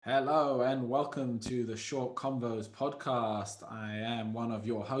Hello and welcome to the Short Convos podcast. I am one of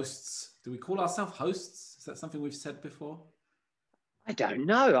your hosts. Do we call ourselves hosts? Is that something we've said before? I don't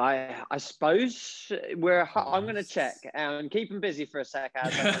know. I suppose I'm going to check Hosts. and keep them busy for a sec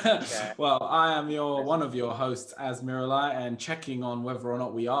as I message her. Well, I am one of your hosts, as Miralai, and checking on whether or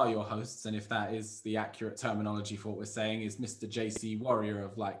not we are your hosts and if that is the accurate terminology for what we're saying is Mr. JC Warrior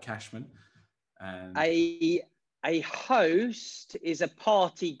of Like Cashman. And A host is a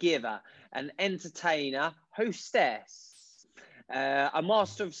party giver, an entertainer, hostess, a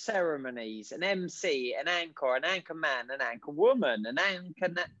master of ceremonies, an MC, an anchor man, an anchor woman,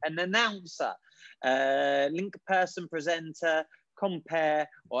 an announcer, link person, presenter, compare,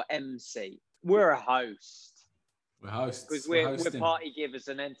 or MC. We're a host. we're hosts. Because We're we're hosting. party givers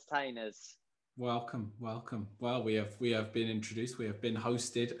and entertainers. Welcome. Well, we have been introduced. We have been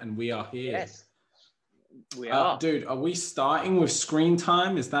hosted, and we are here. Yes, we are. Dude, are we starting with screen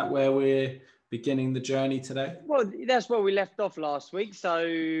time? Is that where we're beginning the journey today? Well, that's where we left off last week. So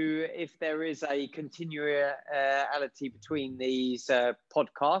if there is a continuity between these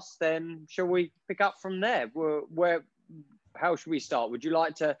podcasts, then shall we pick up from there? How should we start? Would you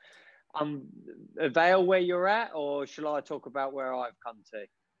like to unveil where you're at, or shall I talk about where I've come to?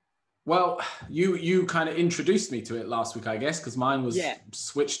 Well, you kind of introduced me to it last week, I guess, because mine was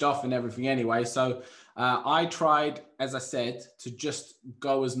switched off and everything anyway. So I tried, as I said, to just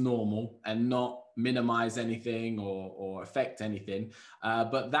go as normal and not minimize anything or affect anything.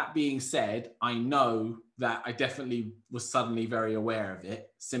 But that being said, I know that I definitely was suddenly very aware of it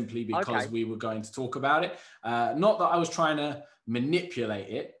simply because we were going to talk about it. Not that I was trying to manipulate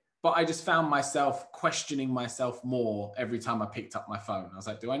it, but I just found myself questioning myself more every time I picked up my phone. I was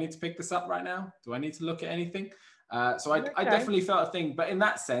like, do I need to pick this up right now? Do I need to look at anything? So I definitely felt a thing. But in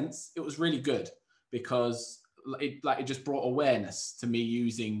that sense, it was really good because it just brought awareness to me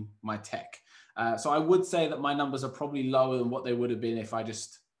using my tech. So I would say that my numbers are probably lower than what they would have been if I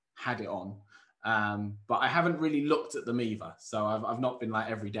just had it on. But I haven't really looked at them either. So I've not been like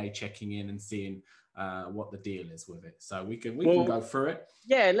every day checking in and seeing what the deal is with it. So we can go through it.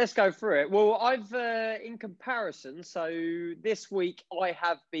 Yeah, let's go through it. Well, I've in comparison, so this week I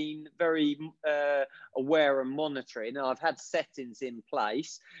have been very aware and monitoring, and I've had settings in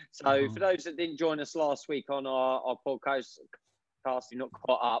place. So for those that didn't join us last week on our podcast, not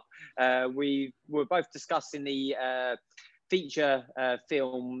caught up, we were both discussing the feature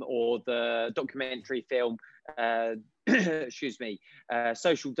film or the documentary film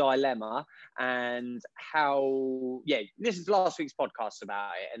Social Dilemma, and how this is last week's podcast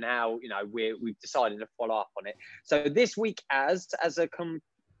about it and how we've decided to follow up on it. So this week as a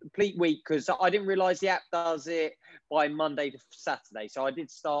complete week, because I didn't realize the app does it by Monday to Saturday, so I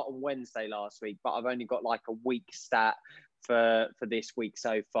did start on Wednesday last week, but I've only got like a week stat for this week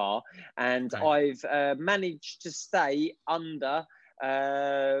so far, and I've managed to stay under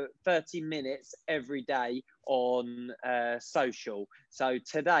 30 minutes every day on social. So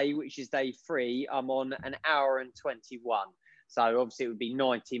today, which is day 3, I'm on an hour and 21. So obviously it would be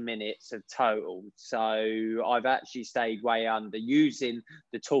 90 minutes of total. So I've actually stayed way under using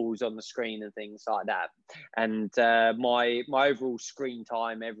the tools on the screen and things like that. And my overall screen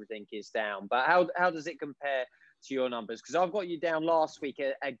time, everything is down. But how does it compare to your numbers? Because I've got you down last week,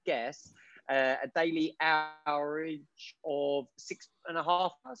 I guess, a daily average of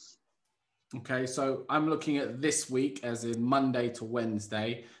 6.5 hours. Okay, so I'm looking at this week as in Monday to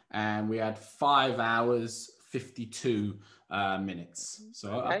Wednesday, and we had 5 hours 52 minutes.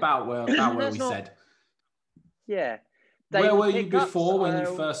 So about where we said. Yeah. Where were you before when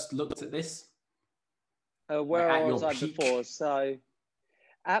you first looked at this? Where was I before? So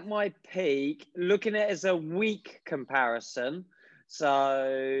at my peak, looking at it as a week comparison,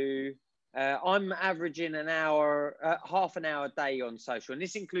 so I'm averaging an hour, half an hour a day on social, and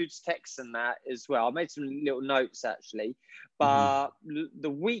this includes text and that as well. I made some little notes actually, but the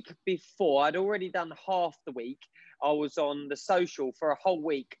week before, I'd already done half the week. I was on the social for a whole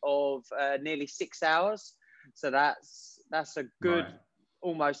week of nearly 6 hours, so that's a good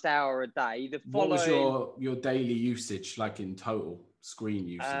almost hour a day. What was your daily usage like in total? Screen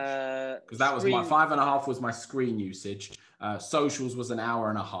usage, because that was my 5.5 was my screen usage. Socials was an hour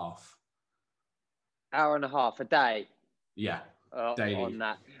and a half. Hour and a half a day. Yeah, daily. On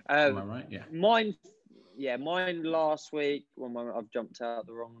that. Am I right? Yeah. Mine last week. One moment, I've jumped out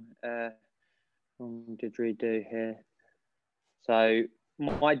the wrong didgeridoo here. So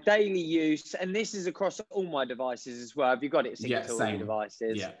my daily use, and this is across all my devices as well. Have you got it synced to all your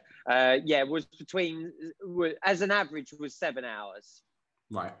devices? Yeah. Was between, as an average, was 7 hours.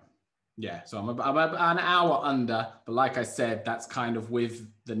 Right. Yeah, so I'm about an hour under, but like I said, that's kind of with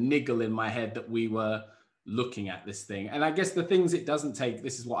the niggle in my head that we were looking at this thing. And I guess the things it doesn't take,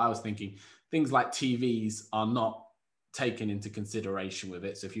 this is what I was thinking, things like TVs are not taken into consideration with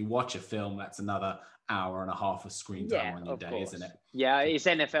it. So if you watch a film, that's another hour and a half of screen time on your day, course. isn't it? Yeah, it's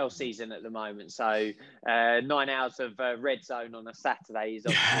NFL season at the moment, so 9 hours of red zone on a Saturday is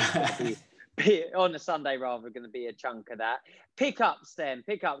obviously going to be on a Sunday rather going to be a chunk of that. Pickups.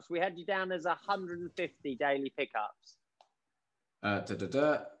 We had you down as 150 daily pickups.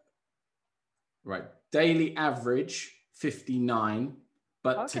 Right, daily average 59,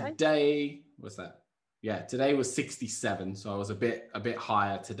 but today what's that? Yeah, today was 67, so I was a bit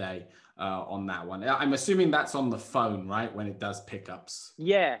higher today on that one. I'm assuming that's on the phone, right? When it does pickups.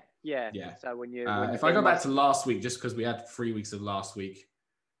 Yeah. So when if I go back to last week, just because we had 3 weeks of last week.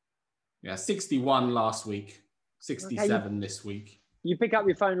 Yeah, 61 last week, 67 this week. You pick up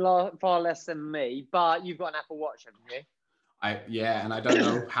your phone far less than me, but you've got an Apple Watch, haven't you? And I don't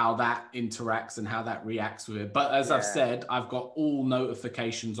know how that interacts and how that reacts with it. But as I've said, I've got all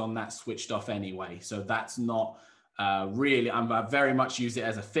notifications on that switched off anyway. So that's not really, I very much use it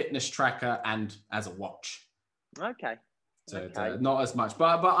as a fitness tracker and as a watch. Okay. So not as much,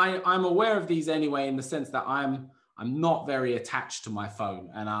 but I'm aware of these anyway, in the sense that I'm not very attached to my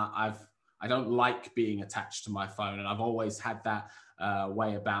phone, and I don't like being attached to my phone, and I've always had that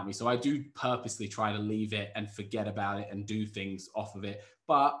way about me. So I do purposely try to leave it and forget about it and do things off of it.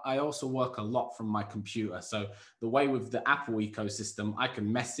 But I also work a lot from my computer. So the way with the Apple ecosystem, I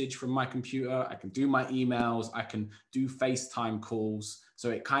can message from my computer, I can do my emails, I can do FaceTime calls. So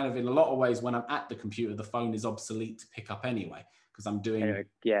it kind of, in a lot of ways, when I'm at the computer, the phone is obsolete to pick up anyway, because I'm doing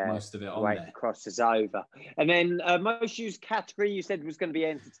most of it on there. Crosses over. And then most used category you said was going to be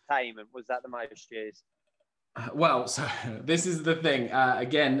entertainment. Was that the most used? Well, so this is the thing.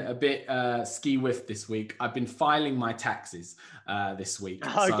 Again, a bit ski whiff this week. I've been filing my taxes this week.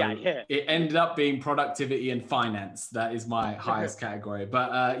 It ended up being productivity and finance. That is my highest category.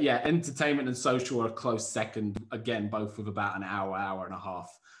 But entertainment and social are a close second. Again, both with about an hour and a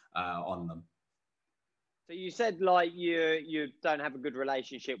half on them. So you said like you don't have a good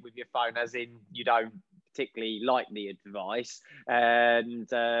relationship with your phone, as in you don't particularly like the advice, and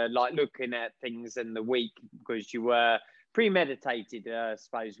like looking at things in the week because you were premeditated, I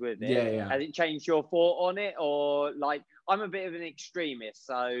suppose, with it. Yeah. Has it changed your thought on it? Or like, I'm a bit of an extremist,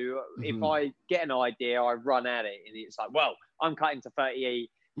 so if I get an idea, I run at it, and it's like, well, I'm cutting to 30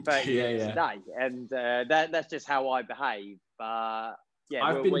 minutes a day, and that's just how I behave. But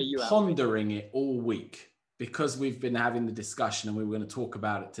I've been pondering it all week, because we've been having the discussion and we were going to talk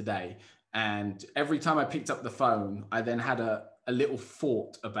about it today. And every time I picked up the phone, I then had a little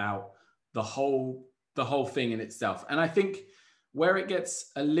thought about the whole thing in itself. And I think where it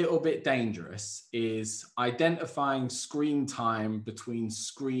gets a little bit dangerous is identifying screen time between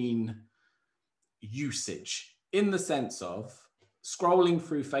screen usage, in the sense of scrolling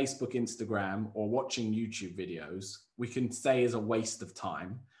through Facebook, Instagram, or watching YouTube videos, we can say is a waste of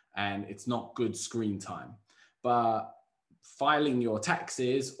time and it's not good screen time. But filing your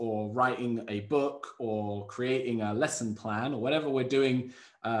taxes or writing a book or creating a lesson plan or whatever we're doing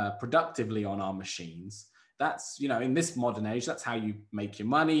productively on our machines, that's, in this modern age, that's how you make your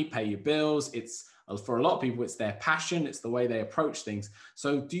money, pay your bills. It's, for a lot of people, it's their passion. It's the way they approach things.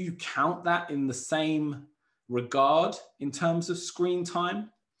 So do you count that in the same regard in terms of screen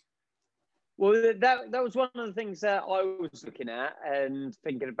time? Well, that was one of the things that I was looking at and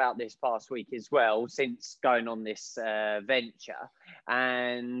thinking about this past week as well, since going on this venture.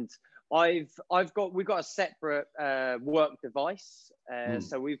 And we've got a separate work device,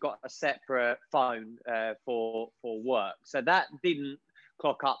 so we've got a separate phone for work. So that didn't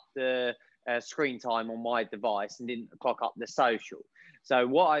clock up the screen time on my device and didn't clock up the social. So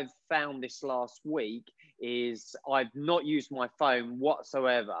what I've found this last week is I've not used my phone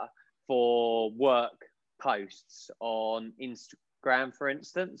whatsoever for work posts on Instagram, for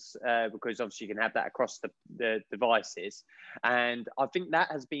instance, because obviously you can have that across the devices. And I think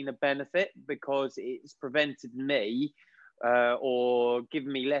that has been a benefit, because it's prevented me or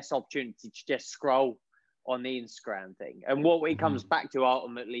given me less opportunity to just scroll on the Instagram thing. And what it comes back to,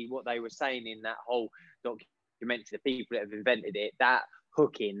 ultimately, what they were saying in that whole documentary, the people that have invented it, that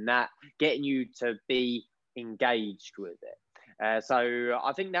hooking, that getting you to be engaged with it. So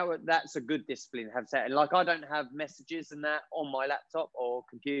I think that's a good discipline to have set. And like, I don't have messages and that on my laptop or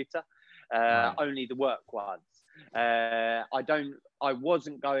computer, only the work ones. I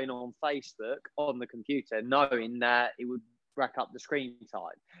wasn't going on Facebook on the computer knowing that it would rack up the screen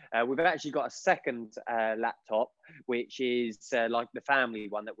time. We've actually got a second laptop, which is like the family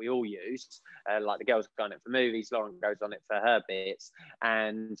one that we all use. Like the girls go on it for movies, Lauren goes on it for her bits,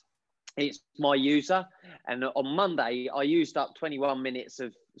 and it's my user. And on Monday, I used up 21 minutes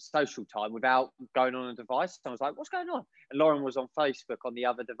of social time without going on a device. So I was like, what's going on? And Lauren was on Facebook on the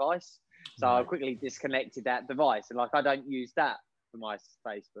other device. So I quickly disconnected that device. And like, I don't use that for my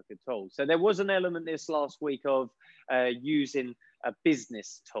Facebook at all. So there was an element this last week of using a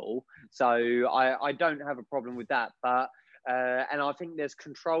business tool. So I don't have a problem with that. But, and I think there's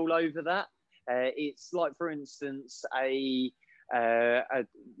control over that. It's like, for instance,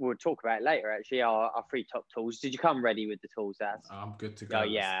 we'll talk about it later, actually, our free top tools. Did you come ready with the tools, Az? I'm good to go. Oh,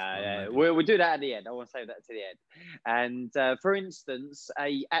 yeah. We'll do that at the end. I want to save that to the end. And for instance,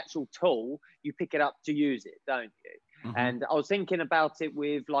 a actual tool, you pick it up to use it, don't you? Mm-hmm. And I was thinking about it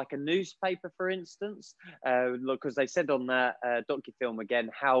with like a newspaper, for instance, because they said on that docu-film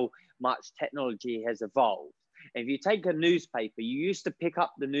again how much technology has evolved. And if you take a newspaper, you used to pick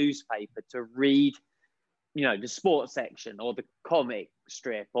up the newspaper to read, you know, the sports section or the comic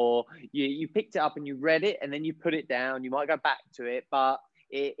strip, or you picked it up and you read it and then you put it down. You might go back to it, but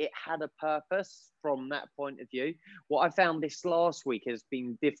it had a purpose from that point of view. What I found this last week has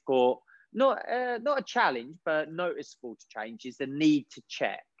been difficult, not a challenge, but noticeable to change, is the need to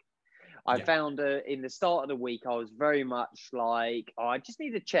check. I found in the start of the week, I was very much like, oh, I just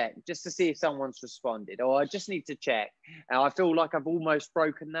need to check just to see if someone's responded, or I just need to check. And I feel like I've almost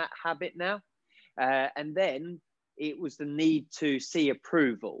broken that habit now. And then it was the need to see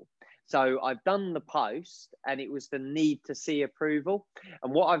approval. So I've done the post and it was the need to see approval.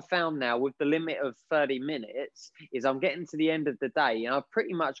 And what I've found now with the limit of 30 minutes is I'm getting to the end of the day and I've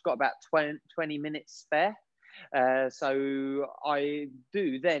pretty much got about 20 minutes spare. So I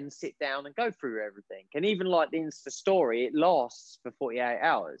do then sit down and go through everything. And even like the Insta story, it lasts for 48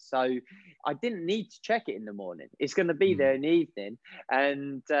 hours. So I didn't need to check it in the morning. It's going to be there in the evening.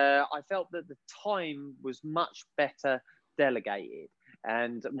 And I felt that the time was much better delegated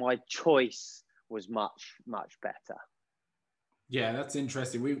and my choice was much, much better. Yeah, that's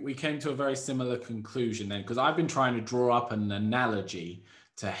interesting. We came to a very similar conclusion then, because I've been trying to draw up an analogy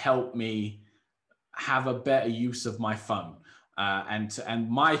to help me have a better use of my phone. And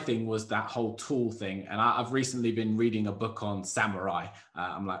my thing was that whole tool thing. And I've recently been reading a book on samurai.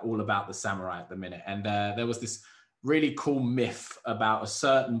 I'm like all about the samurai at the minute. And there was this really cool myth about a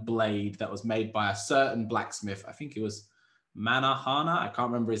certain blade that was made by a certain blacksmith. I think it was Manahana. I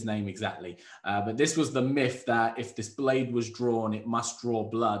can't remember his name exactly. But this was the myth that if this blade was drawn, it must draw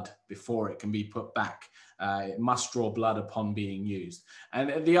blood before it can be put back. It must draw blood upon being used.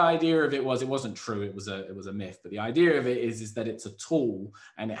 And the idea of it wasn't true. It was a myth. But the idea of it is that it's a tool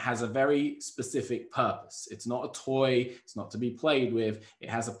and it has a very specific purpose. It's not a toy. It's not to be played with. It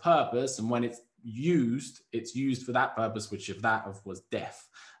has a purpose. And when it's used for that purpose, which was death.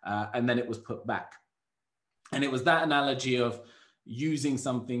 And then it was put back. And it was that analogy of using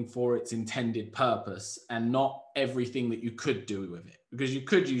something for its intended purpose and not everything that you could do with it. Because you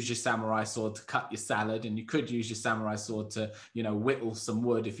could use your samurai sword to cut your salad, and you could use your samurai sword to, whittle some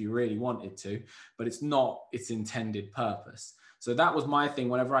wood if you really wanted to, but it's not its intended purpose. So that was my thing.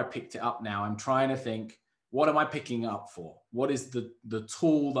 Whenever I picked it up now, I'm trying to think, what am I picking up for? What is the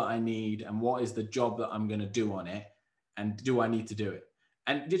tool that I need, and what is the job that I'm going to do on it? And do I need to do it?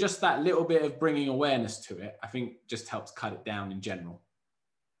 And just that little bit of bringing awareness to it, I think just helps cut it down in general.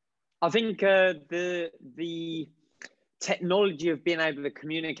 I think the technology of being able to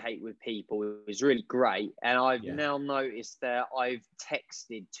communicate with people is really great. And I've now noticed that I've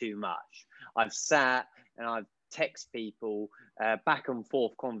texted too much. I've sat and I've text people back and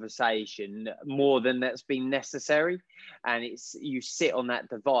forth conversation more than that's been necessary. And you sit on that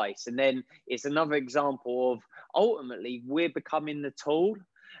device. And then it's another example of ultimately we're becoming the tool.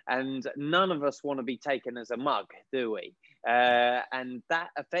 And none of us want to be taken as a mug, do we? And that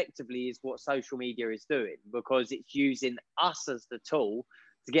effectively is what social media is doing, because it's using us as the tool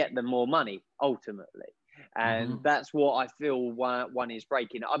to get them more money, ultimately. And that's what I feel one is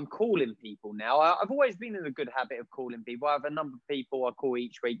breaking. I'm calling people now. I've always been in a good habit of calling people. I have a number of people I call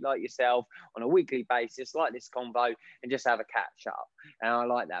each week, like yourself, on a weekly basis, like this convo, and just have a catch up. And I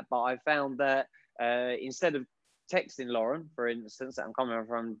like that. But I found that instead of texting Lauren, for instance, that I'm coming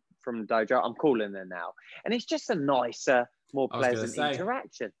from Dojo, I'm calling her now. And it's just a nicer, more pleasant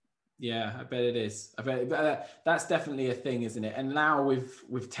interaction. Yeah, I bet it is. I bet that's definitely a thing, isn't it? And now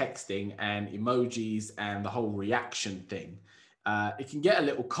with texting and emojis and the whole reaction thing, it can get a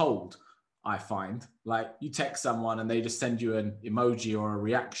little cold. I find. Like you text someone and they just send you an emoji or a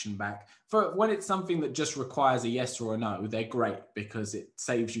reaction back. For when it's something that just requires a yes or a no, they're great because it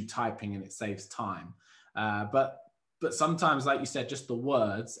saves you typing and it saves time. But sometimes, like you said, just the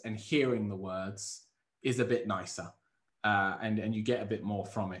words and hearing the words is a bit nicer, and you get a bit more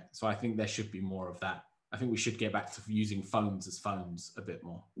from it. So I think there should be more of that. I think we should get back to using phones as phones a bit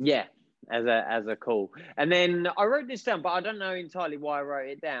more. Yeah, as a call. And then I wrote this down, but I don't know entirely why I wrote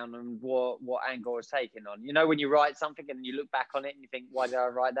it down and what angle I was taking on. You know, when you write something and you look back on it and you think, why did I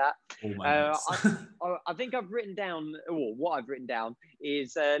write that? All my notes. I think I've written down, or what I've written down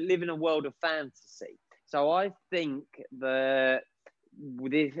is live in a world of fantasy. So I think that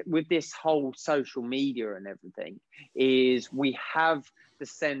with this whole social media and everything is we have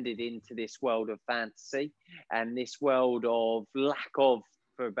descended into this world of fantasy and this world of lack of,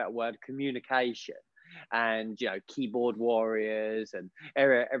 for a better word, communication and, you know, keyboard warriors and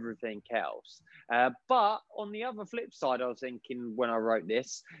everything else. But on the other flip side, I was thinking when I wrote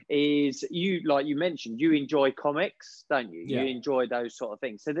this is like you mentioned, you enjoy comics, don't you? Yeah. You enjoy those sort of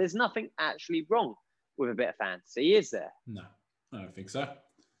things. So there's nothing actually wrong with a bit of fantasy, is there? No, I don't think so.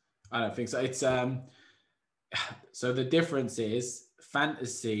 It's so the difference is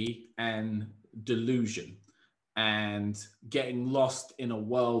fantasy and delusion and getting lost in a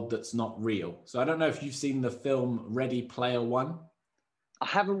world that's not real. So I don't know if you've seen the film Ready Player One. I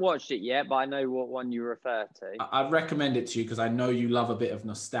haven't watched it yet, but I know what one you refer to. I'd recommend it to you because I know you love a bit of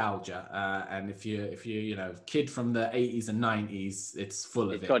nostalgia. And if you kid from the 80s and 90s, it's full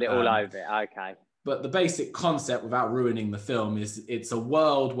of it. It's got it all over it. Okay. But the basic concept, without ruining the film, is it's a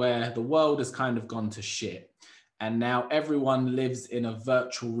world where the world has kind of gone to shit. And now everyone lives in a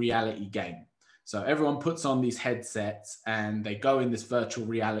virtual reality game. So everyone puts on these headsets and they go in this virtual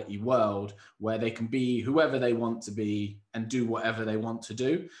reality world where they can be whoever they want to be and do whatever they want to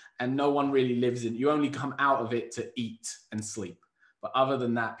do. And no one really lives in, you only come out of it to eat and sleep. But other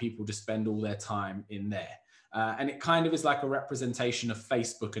than that, people just spend all their time in there. And it kind of is like a representation of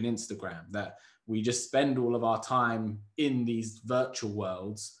Facebook and Instagram, that we just spend all of our time in these virtual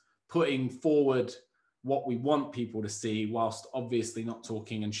worlds, putting forward what we want people to see, whilst obviously not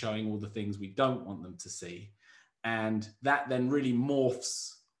talking and showing all the things we don't want them to see. And that then really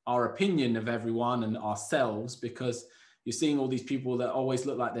morphs our opinion of everyone and ourselves, because you're seeing all these people that always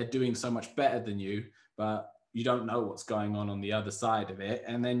look like they're doing so much better than you, but you don't know what's going on the other side of it.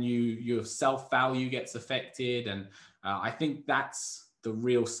 And then your self-value gets affected. And I think that's the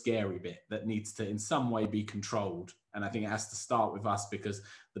real scary bit that needs to in some way be controlled. And I think it has to start with us, because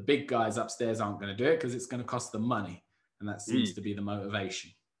the big guys upstairs aren't going to do it because it's going to cost them money. And that seems to be the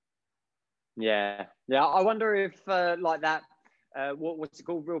motivation. Yeah. I wonder if like that, what's it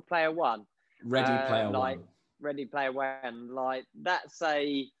called? Real Player One? Ready Player One. Ready Player One. Like that's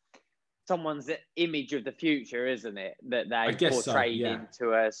someone's image of the future, isn't it? That they portrayed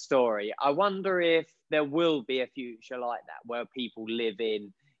into a story. I wonder if there will be a future like that where people live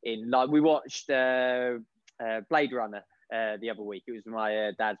in like we watched Blade Runner the other week. It was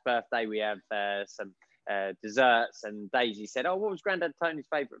my dad's birthday. We have some desserts, and Daisy said, "Oh, what was Grandad Tony's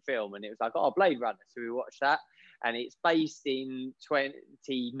favourite film?" And it was like, "Oh, Blade Runner." So we watched that, and it's based in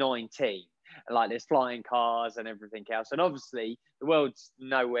 2019. Like there's flying cars and everything else, and obviously the world's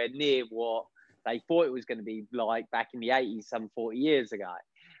nowhere near what they thought it was going to be like back in the 80s, some 40 years ago.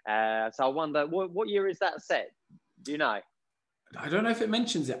 So I wonder what year is that set? Do you know? I don't know if it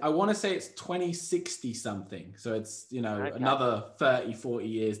mentions it. I want to say it's 2060 something. So it's, another 30, 40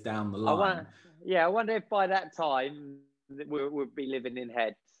 years down the line. I wonder if by that time we'll be living in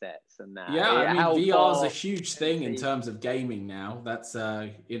headsets and that. Yeah, I mean, VR is a huge thing in terms of gaming now. That's,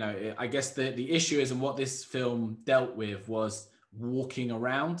 I guess the issue is, and what this film dealt with was walking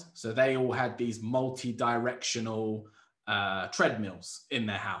around. So they all had these multi-directional treadmills in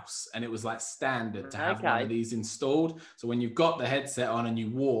their house, and it was like standard to have one of these installed. So when you've got the headset on and you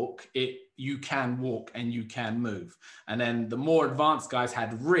walk, you can walk and you can move. And then the more advanced guys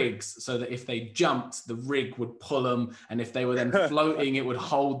had rigs, so that if they jumped, the rig would pull them, and if they were then floating, it would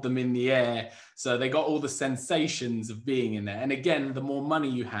hold them in the air. So they got all the sensations of being in there. And again, the more money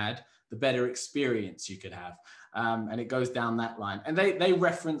you had, the better experience you could have. And it goes down that line. And they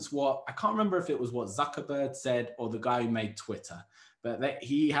reference what, I can't remember if it was what Zuckerberg said or the guy who made Twitter, but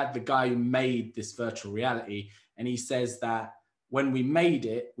he had the guy who made this virtual reality. And he says that when we made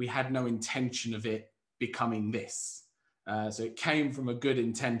it, we had no intention of it becoming this. So it came from a good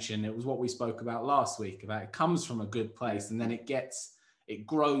intention. It was what we spoke about last week, about it comes from a good place, and then it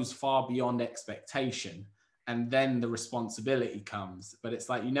grows far beyond expectation. And then the responsibility comes. But it's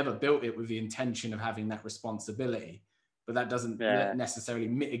like you never built it with the intention of having that responsibility. but that doesn't necessarily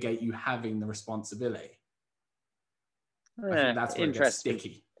mitigate you having the responsibility. I think that's where it gets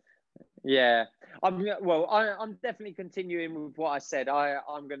sticky. Yeah. I'm definitely continuing with what I said.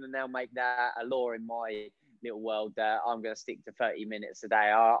 I'm going to now make that a law in my little world that I'm going to stick to 30 minutes a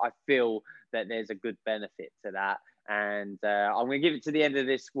day. I feel that there's a good benefit to that. And I'm going to give it to the end of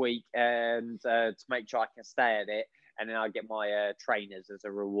this week and to make sure I can stay at it. And then I get my trainers as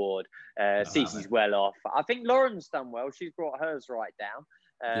a reward. Cece's well off. I think Lauren's done well. She's brought hers right down.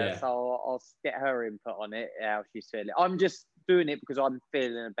 So I'll get her input on it, how she's feeling. I'm just doing it because I'm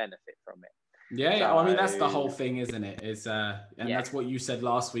feeling a benefit from it. Yeah, I mean, that's the whole thing, isn't it? That's what you said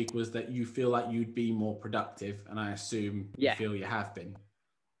last week, was that you feel like you'd be more productive. And I assume you feel you have been.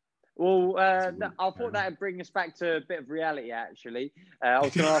 Well, I thought that would bring us back to a bit of reality, actually. I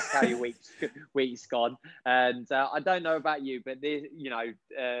was going to ask how your week's gone. And I don't know about you, but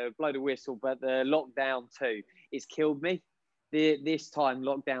blow the whistle, but the lockdown 2, it's killed me. This time,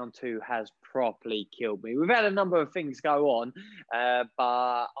 lockdown 2 has properly killed me. We've had a number of things go on,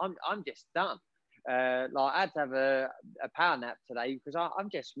 but I'm just done. I had to have a power nap today because I'm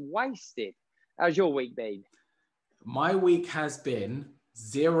just wasted. How's your week been? My week has been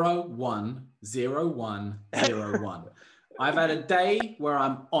 0-1-0-1-0-1. I've had a day where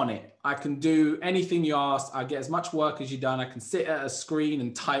I'm on it. I can do anything you ask. I get as much work as you've done. I can sit at a screen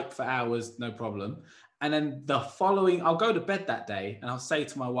and type for hours, no problem. And then the following, I'll go to bed that day and I'll say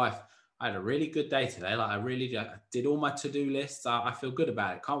to my wife, I had a really good day today. I really did all my to-do lists. I feel good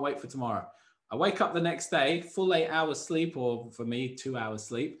about it. Can't wait for tomorrow. I wake up the next day, full 8 hours sleep, or for me, 2 hours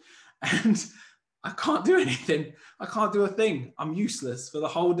sleep. And I can't do anything. I can't do a thing. I'm useless for the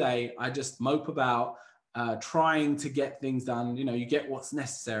whole day. I just mope about trying to get things done. You get what's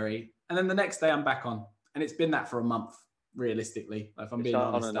necessary. And then the next day I'm back on. And it's been that for a month, realistically. If I'm being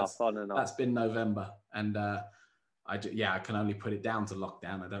honest, that's been November. And I can only put it down to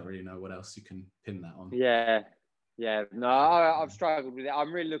lockdown. I don't really know what else you can pin that on. Yeah. No, I've struggled with it.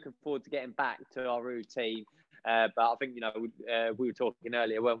 I'm really looking forward to getting back to our routine. But I think, we were talking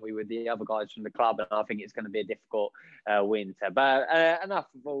earlier, weren't we, with the other guys from the club, and I think it's going to be a difficult winter. But enough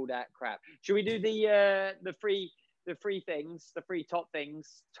of all that crap. Should we do the free things, the free top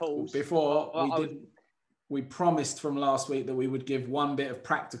things, tools? We promised from last week that we would give one bit of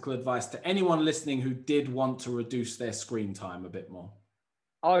practical advice to anyone listening who did want to reduce their screen time a bit more.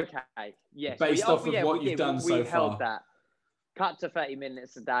 Okay, yes. Based off of what you've done so far. We held that. Cut to 30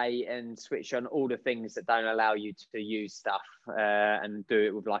 minutes a day and switch on all the things that don't allow you to use stuff and do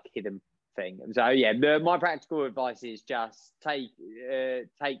it with like a hidden thing. So my practical advice is just take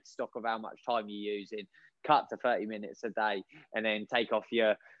stock of how much time you're using, cut to 30 minutes a day, and then take off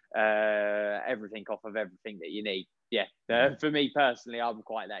your everything off of everything that you need. For me personally, I'm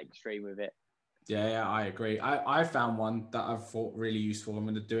quite that extreme with it. Yeah, I agree. I found one that I've thought really useful. I'm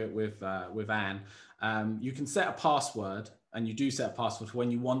going to do it with Anne. You can set a password, and you do set a password for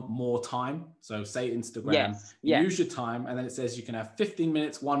when you want more time. So say Instagram, use your time, and then it says you can have 15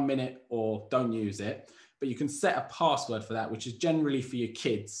 minutes, 1 minute, or don't use it. But you can set a password for that, which is generally for your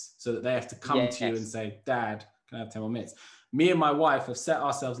kids, so that they have to come to you and say, Dad, can I have 10 more minutes? Me and my wife have set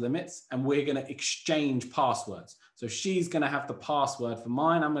ourselves limits, and we're going to exchange passwords. So she's going to have the password for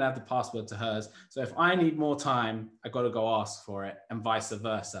mine. I'm going to have the password to hers. So if I need more time, I got to go ask for it, and vice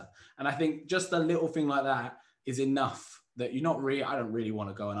versa. And I think just a little thing like that is enough that I don't really want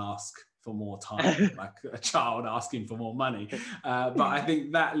to go and ask for more time, like a child asking for more money. But I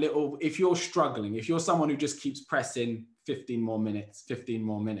think that if you're struggling, if you're someone who just keeps pressing 15 more minutes,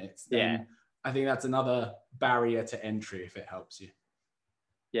 then I think that's another barrier to entry if it helps you.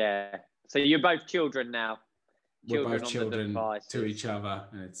 Yeah. So you're both children now. We're both children to each other,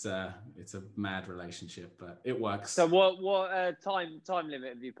 and it's a mad relationship, but it works. So what time limit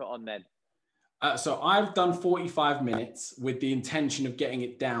have you put on then? So I've done 45 minutes with the intention of getting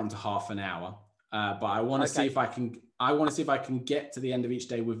it down to half an hour. But I want to see if I can. I want to see if I can get to the end of each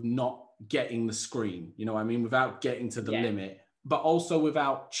day with not getting the screen. You know what I mean? Without getting to the limit, but also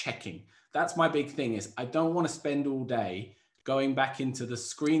without checking. That's my big thing. Is I don't want to spend all day going back into the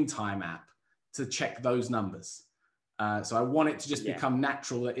screen time app to check those numbers. So I want it to just become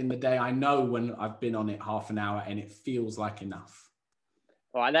natural that in the day I know when I've been on it half an hour and it feels like enough.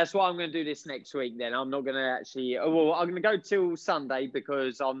 All right, that's what I'm going to do this next week then. I'm not going to actually... Well, I'm going to go till Sunday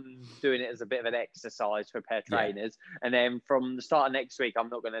because I'm doing it as a bit of an exercise for pair trainers. And then from the start of next week, I'm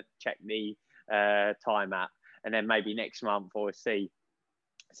not going to check the time app. And then maybe next month or see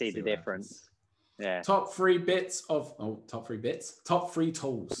the difference. Yeah. Top three tools.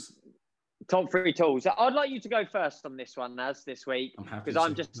 Top three tools. I'd like you to go first on this one, this week. Because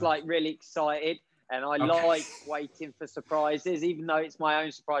I'm just really excited. And I like waiting for surprises, even though it's my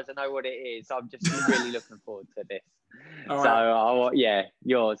own surprise. I know what it is. I'm just really looking forward to this. All so, right. yeah,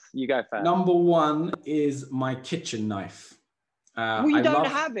 yours. You go first. Number one is my kitchen knife. We don't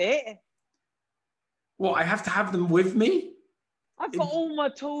have it. Well, I have to have them with me. I've got all my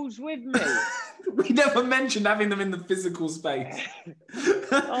tools with me. We never mentioned having them in the physical space.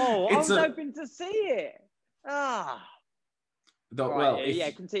 I was hoping to see it.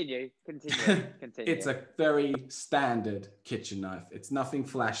 Continue. It's a very standard kitchen knife. It's nothing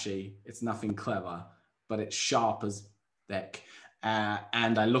flashy. It's nothing clever, but it's sharp as heck.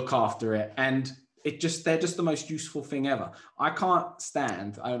 And I look after it. And they're just the most useful thing ever. I can't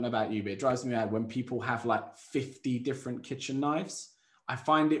stand, I don't know about you, but it drives me mad when people have like 50 different kitchen knives. I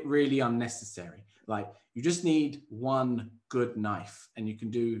find it really unnecessary. Like, you just need one good knife and you can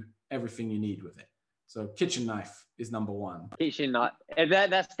do everything you need with it. So kitchen knife is number one. Kitchen knife.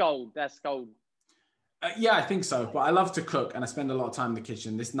 That's gold. That's gold. Yeah, I think so. But I love to cook and I spend a lot of time in the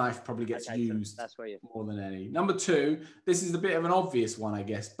kitchen. This knife probably gets used more than any. Number two, this is a bit of an obvious one, I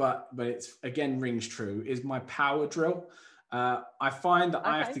guess, but it's, again, rings true, is my power drill. I find that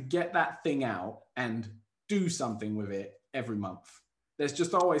I have to get that thing out and do something with it every month. There's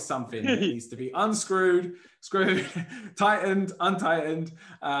just always something that needs to be unscrewed, screwed, tightened, untightened,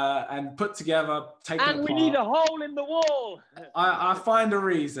 and put together, taken apart. And we need a hole in the wall. I find a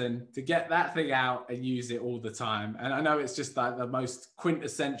reason to get that thing out and use it all the time. And I know it's just like the most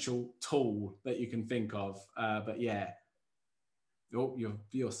quintessential tool that you can think of. But yeah. Oh,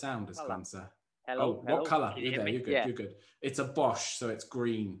 your sound has gone, sir. Hello. What color? You're there. You're good. Yeah. You're good. It's a Bosch, so it's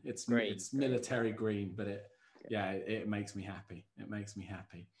green. It's military green, but it makes me happy. It makes me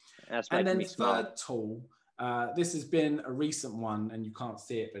happy. And then third tool, this has been a recent one, and you can't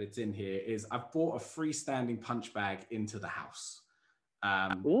see it, but it's in here, is I've bought a freestanding punch bag into the house.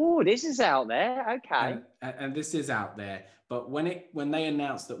 This is out there. Okay. And this is out there. But when they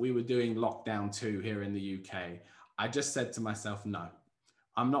announced that we were doing lockdown 2 here in the UK, I just said to myself, no,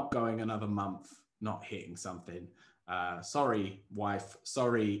 I'm not going another month not hitting something. Sorry, wife.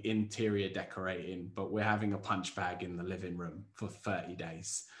 Sorry, interior decorating, but we're having a punch bag in the living room for 30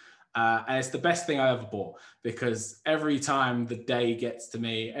 days. And it's the best thing I ever bought, because every time the day gets to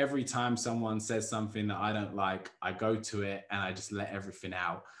me, every time someone says something that I don't like, I go to it and I just let everything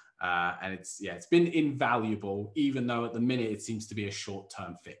out. And it's been invaluable, even though at the minute it seems to be a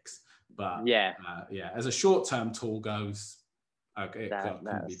short-term fix. But as a short-term tool goes, okay, it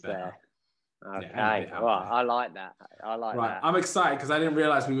couldn't be better. Okay, I like that. Right, I'm excited because I didn't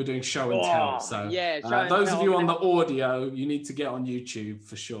realize we were doing show and tell. So those of you on the audio, you need to get on YouTube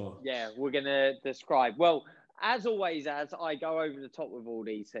for sure. Yeah, we're gonna describe. Well, as always, as I go over the top with all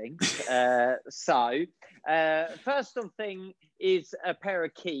these things. First thing is a pair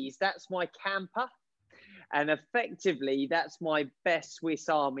of keys. That's my camper. And effectively, that's my best Swiss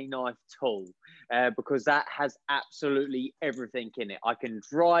Army knife tool because that has absolutely everything in it. I can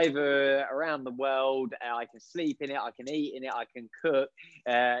drive around the world. I can sleep in it. I can eat in it. I can cook.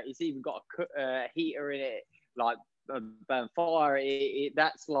 It's even got a heater in it, like burn fire.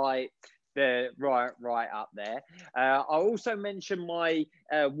 That's like the right up there. I also mentioned my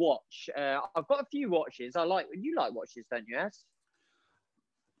watch. I've got a few watches. You like watches, don't you, Az?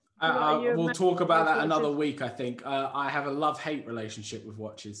 We'll talk about that another week, I think. I have a love-hate relationship with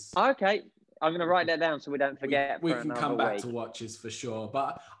watches. Okay. I'm going to write that down so we don't forget. We can come back to watches for sure.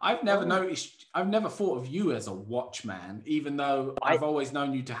 But I've never thought of you as a watchman, even though I've always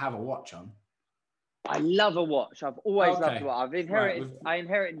known you to have a watch on. I love a watch. I've always loved a watch. I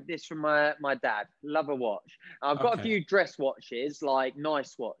inherited this from my dad. Love a watch. I've got a few dress watches, like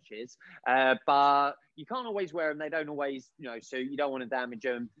nice watches, but you can't always wear them. They don't always, so you don't want to damage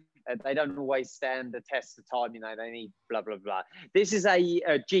them. They don't always stand the test of time. They need blah, blah, blah. This is a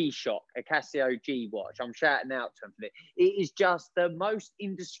G-Shock, a Casio G watch. I'm shouting out to him for it. It is just the most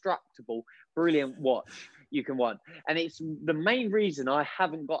indestructible, brilliant watch you can want. And it's the main reason I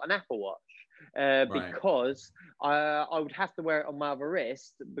haven't got an Apple Watch. Because I would have to wear it on my other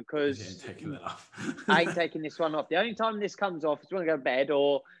wrist because I ain't taking this one off. The only time this comes off is when I go to bed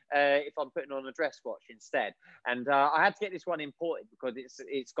or if I'm putting on a dress watch instead. And I had to get this one imported because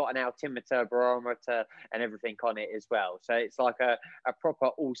it's got an altimeter, barometer and everything on it as well. So it's like a proper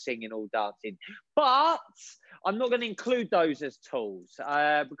all singing, all dancing. But I'm not going to include those as tools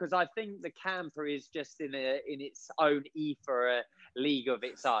because I think the camper is just in its own ether, league of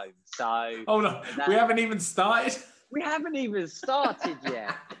its own. So hold on, we haven't even started. We haven't even started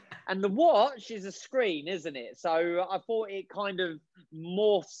yet. And the watch is a screen, isn't it? So I thought it kind of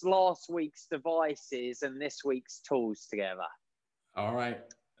morphs last week's devices and this week's tools together. All right.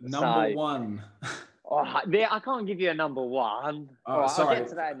 Number one. I can't give you a number one. All right, sorry. I'll get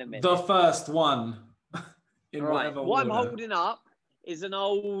to that in a minute. The first one. In whatever what order. I'm holding up is an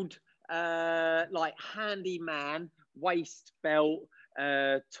old, like handyman waist belt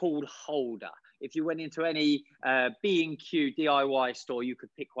tool holder. If you went into any B&Q DIY store, you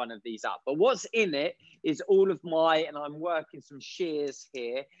could pick one of these up. But what's in it is all of my, and I'm working some shears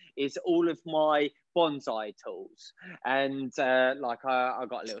here, is all of my bonsai tools. And like I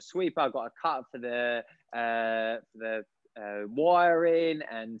got a little sweeper, I got a cutter for the wiring,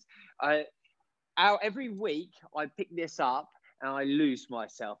 and every week I pick this up and I lose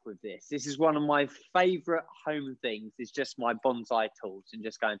myself with this. This is one of my favorite home things. It's just my bonsai tools and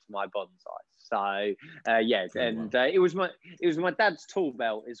just going to my bonsai. So it was my dad's tool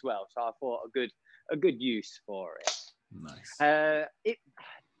belt as well. So I thought a good use for it. Nice.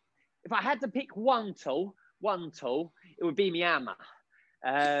 If I had to pick one tool, it would be my hammer.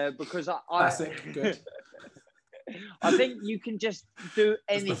 Because Classic. Good. I think you can just do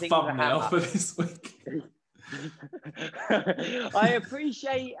anything the with a hammer. for this week. I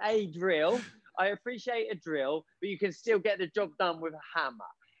appreciate a drill, but you can still get the job done with a hammer.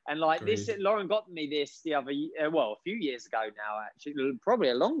 And like Agreed. this, Lauren got me this the other, a few years ago now, actually, probably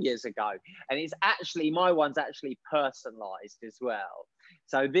a long years ago. And it's actually, my one's actually personalized as well.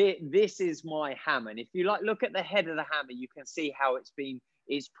 So this is my hammer. And if you look at the head of the hammer, you can see how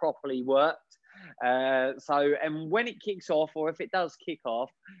it's properly worked. And when it kicks off, or if it does kick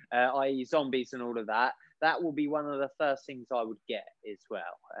off, i.e. zombies and all of that, that will be one of the first things I would get as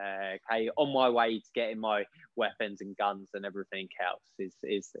well. Okay, on my way to getting my weapons and guns and everything else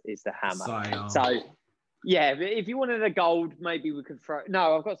is the hammer. So yeah, if you wanted a gold, maybe we could throw.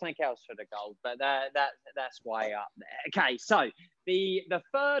 No, I've got something else for the gold, but that's way up there. Okay, so the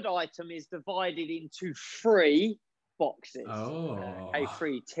third item is divided into 3 boxes. Okay,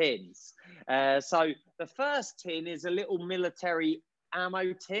 3 tins. So the first tin is a little military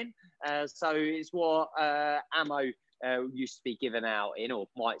ammo tin. So it's what ammo used to be given out in, or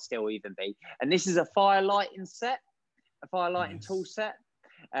might still even be. And this is a fire lighting set, tool set.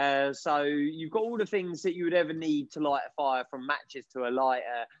 So you've got all the things that you would ever need to light a fire, from matches to a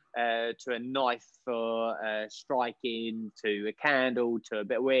lighter, to a knife for striking, to a candle, to a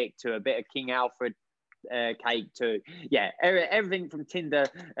bit of wick, to a bit of King Alfred cake, to everything from tinder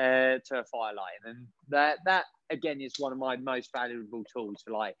to a fire lighting. And that again is one of my most valuable tools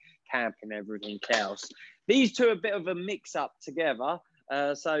for like camping and everything else. These two are a bit of a mix up together.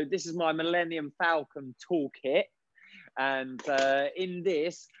 So this is my Millennium Falcon toolkit. And in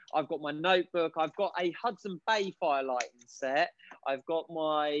this, I've got my notebook. I've got a Hudson Bay fire lighting set. I've got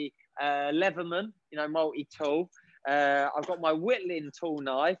my Leatherman, multi-tool. I've got my Whitling tool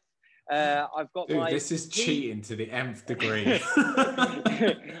knife. I've got my. This is cheating to the nth degree.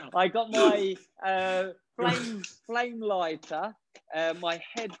 I got my flame lighter, my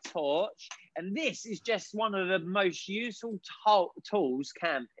head torch, and this is just one of the most useful tools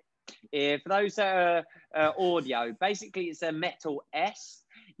camping. For those that are audio, basically it's a metal S.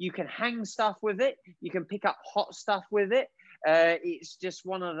 You can hang stuff with it. You can pick up hot stuff with it. It's just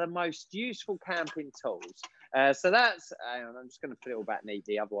one of the most useful camping tools. So that's, I'm just going to put it all back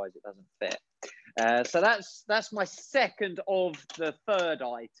neatly, otherwise it doesn't fit. So that's my second of the third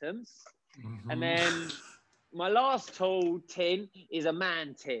items. Mm-hmm. And then my last tool tin is a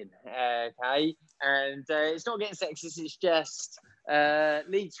man tin, okay? And it's not getting sexist, it's just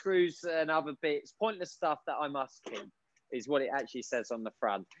lead screws and other bits, pointless stuff that I must keep, is what it actually says on the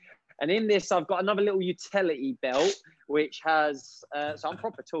front. And in this, I've got another little utility belt, which has, so I'm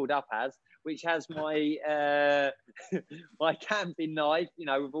proper tooled up which has my my camping knife,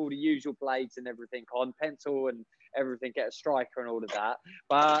 with all the usual blades and everything on, pencil and everything, get a striker and all of that.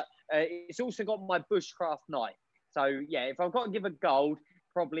 But it's also got my bushcraft knife. So yeah, if I've got to give a gold,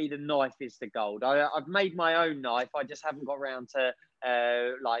 probably the knife is the gold. I've made my own knife. I just haven't got around to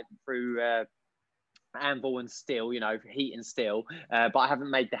through anvil and steel, heat and steel. But I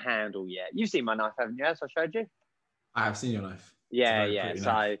haven't made the handle yet. You've seen my knife, haven't you? As I showed you. I have seen your knife. Yeah.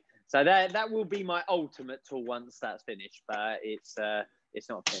 So that will be my ultimate tool once that's finished. But it's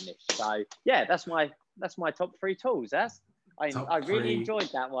not finished. So yeah, that's my top 3 tools. I really enjoyed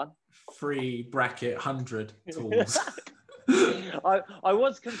that one. 3 bracket 100 tools. I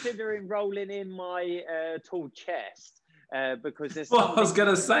was considering rolling in my tool chest because there's. What I was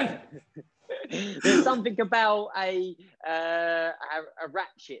gonna say. There's something about a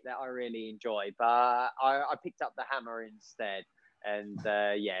ratchet that I really enjoy, but I picked up the hammer instead. And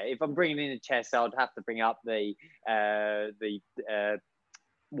if I'm bringing in a chest, I'd have to bring up the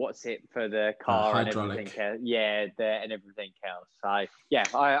what's it for the car and everything else. Yeah, and everything else. So yeah,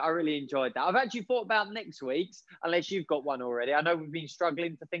 I really enjoyed that. I've actually thought about next week's, unless you've got one already. I know we've been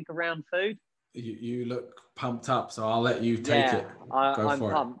struggling to think around food. You look pumped up, so I'll let you take it. I'm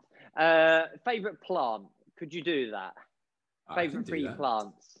pumped. Favorite plant? Could you do that? Favorite three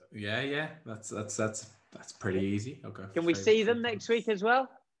plants? Yeah. That's pretty easy. Okay. Can we see them next week as well?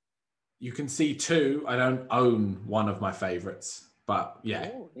 You can see two. I don't own one of my favorites, but yeah.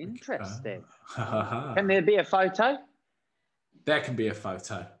 Oh, interesting. Can there be a photo? There can be a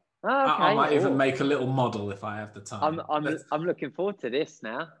photo. Oh, okay. I might even make a little model if I have the time. I'm looking forward to this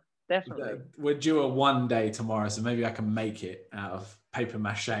now. Definitely. We're due a 1 day tomorrow, so maybe I can make it out of paper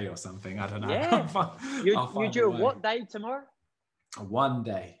mache or something. I don't know. Yeah. You due a what day tomorrow? A 1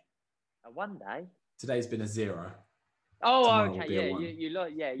 day. A 1 day? Today's been a 0. Oh, tomorrow okay.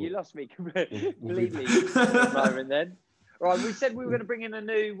 Yeah, you lost me completely at the moment then. Right, we said we were going to bring in a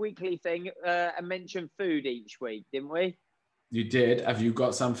new weekly thing and mention food each week, didn't we? You did. Have you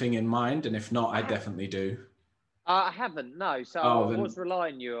got something in mind? And if not, I definitely do. I haven't, no. So I was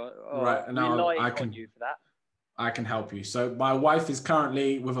relying on you for that. I can help you. So my wife is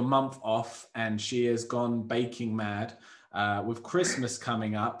currently with a month off and she has gone baking mad. With Christmas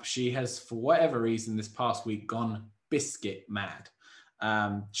coming up, she has, for whatever reason, this past week gone biscuit mad.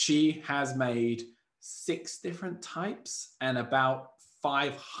 She has made 6 different types and about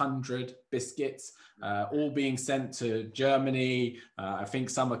 500 biscuits, all being sent to Germany. I think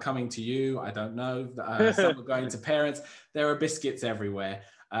some are coming to you. I don't know. Some are going to parents. There are biscuits everywhere.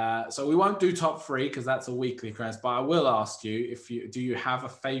 So we won't do top 3 because that's a weekly occurrence. But I will ask you, do you have a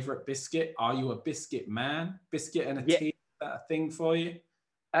favorite biscuit? Are you a biscuit man? Biscuit and a tea, is that a thing for you?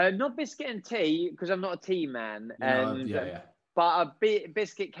 Not biscuit and tea because I'm not a tea man. Yeah. But a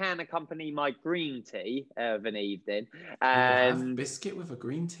biscuit can accompany my green tea of an evening. And have biscuit with a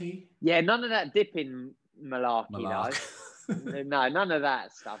green tea? Yeah, none of that dipping malarkey. No, none of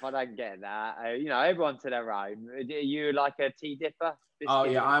that stuff. I don't get that. Everyone to their own. Are you like a tea dipper? Biscuit? Oh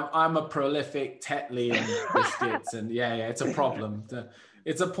yeah, I'm a prolific Tetley and biscuits, and yeah, it's a problem.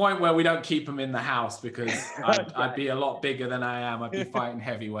 It's a point where we don't keep them in the house because I'd be a lot bigger than I am. I'd be fighting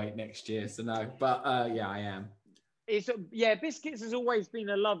heavyweight next year. So no, but yeah, I am. Biscuits has always been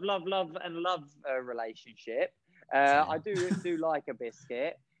a love relationship. I do like a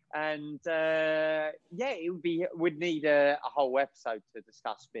biscuit, and we'd need a whole episode to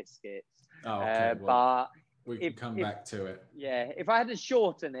discuss biscuits. Oh, okay. But we can come back to it. Yeah, if I had to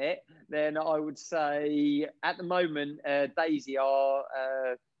shorten it, then I would say at the moment, Daisy, our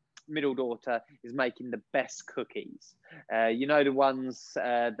middle daughter, is making the best cookies. The ones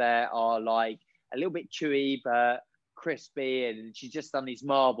that are like a little bit chewy but crispy, and she's just done these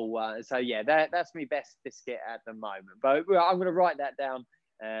marble ones. So yeah, that's my best biscuit at the moment. But I'm going to write that down,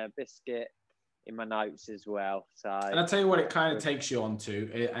 biscuit, in my notes as well. So, and I'll tell you what it kind of takes you on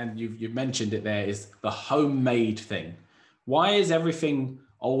to, and you've mentioned it there, is the homemade thing. Why is everything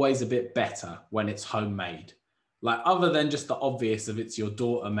always a bit better when it's homemade? Like, other than just the obvious of it's your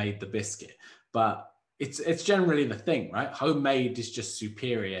daughter made the biscuit, but it's generally the thing, right? Homemade is just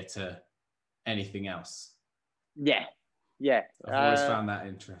superior to anything else. Yeah. I've always found that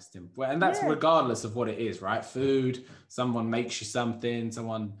interesting. And that's regardless of what it is, right? Food, someone makes you something,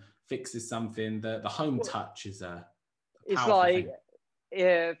 someone fixes something. The home touch is it's like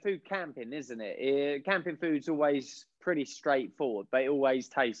food camping, isn't it? Camping food's always pretty straightforward, but it always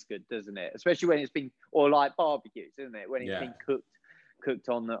tastes good, doesn't it? Especially when it's been, or like barbecues, isn't it? When it's been cooked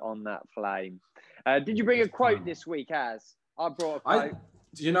on that flame. Did you bring a quote this week, Az? I brought a quote.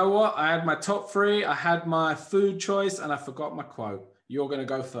 Do you know what? I had my top 3. I had my food choice, and I forgot my quote. You're going to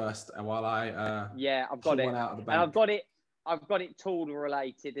go first, while I I've got it. One out of the bank. And I've got it tool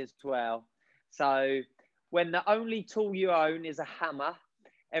related as well. So, when the only tool you own is a hammer,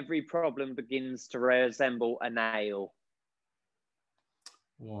 every problem begins to resemble a nail.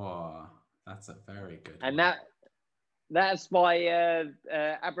 Wow, that's a very good and one. That's by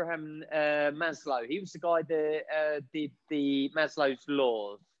Abraham Maslow. He was the guy that did the Maslow's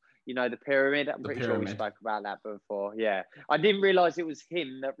laws. The pyramid. I'm pretty sure we spoke about that before. Yeah. I didn't realize it was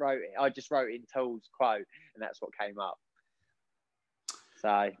him that wrote it. I just wrote in Tool's quote, and that's what came up.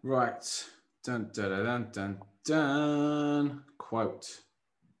 So. Right. Dun, dun, dun, dun, dun, dun. Quote.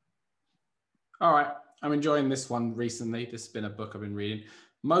 All right. I'm enjoying this one recently. This has been a book I've been reading.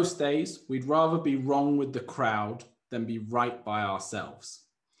 Most days, we'd rather be wrong with the crowd than be right by ourselves.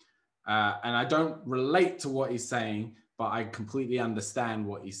 And I don't relate to what he's saying, but I completely understand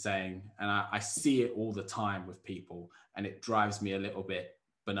what he's saying. And I see it all the time with people, and it drives me a little bit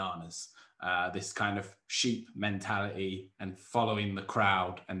bananas. this kind of sheep mentality and following the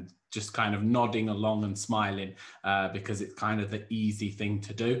crowd and just kind of nodding along and smiling because it's kind of the easy thing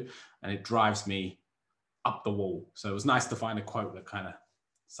to do, and it drives me up the wall. So it was nice to find a quote that kind of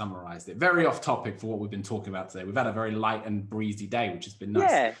summarized it. Very off topic for what we've been talking about today. We've had a very light and breezy day, which has been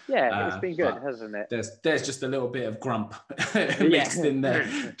nice. Yeah, it's been good, hasn't it? There's just a little bit of grump mixed in there.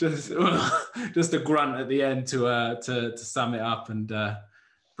 Just a grunt at the end to sum it up and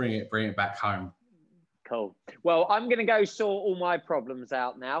bring it back home. Cool. Well, I'm going to go sort all my problems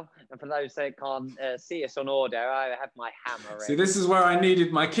out now. And for those that can't see us on audio, I have my hammer ready. See, this is where I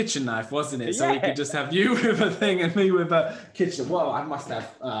needed my kitchen knife, wasn't it? So we could just have you with a thing and me with a kitchen. Well, I must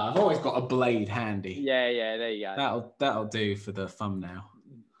have. I've always got a blade handy. Yeah, there you go. That'll do for the thumbnail.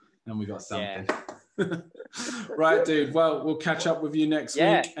 And we got something. Yeah. Right, dude. Well, we'll catch up with you next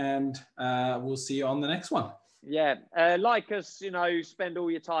week, and we'll see you on the next one. Yeah, like us, spend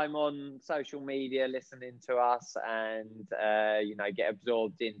all your time on social media, listening to us, and get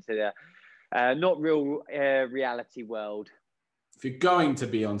absorbed into the not real reality world. If you're going to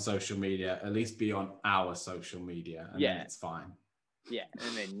be on social media, at least be on our social media, and then it's fine. Yeah,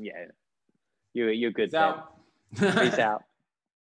 and then you're good. Peace out. Peace out.